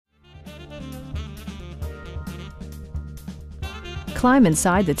climb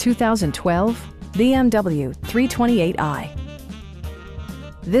inside the 2012 BMW 328i.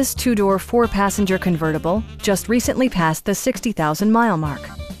 This two-door, four-passenger convertible just recently passed the 60,000-mile mark.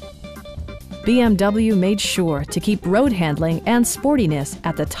 BMW made sure to keep road handling and sportiness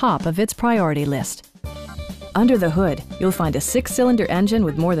at the top of its priority list. Under the hood, you'll find a six-cylinder engine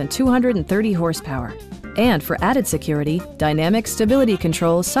with more than 230 horsepower. And for added security, dynamic stability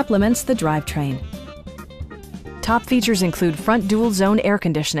control supplements the drivetrain. Top features include front dual-zone air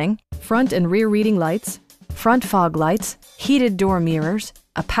conditioning, front and rear reading lights, front fog lights, heated door mirrors,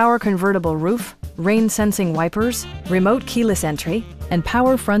 a power convertible roof, rain-sensing wipers, remote keyless entry, and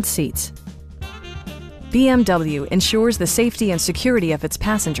power front seats. BMW ensures the safety and security of its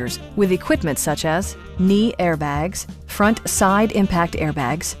passengers with equipment such as knee airbags, front side impact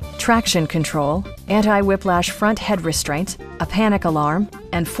airbags, traction control, anti-whiplash front head restraints, a panic alarm,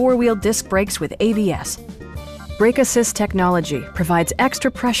 and four-wheel disc brakes with ABS. Brake Assist technology provides extra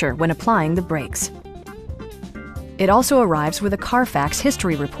pressure when applying the brakes. It also arrives with a Carfax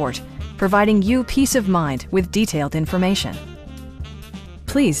history report, providing you peace of mind with detailed information.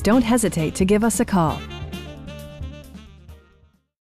 Please don't hesitate to give us a call.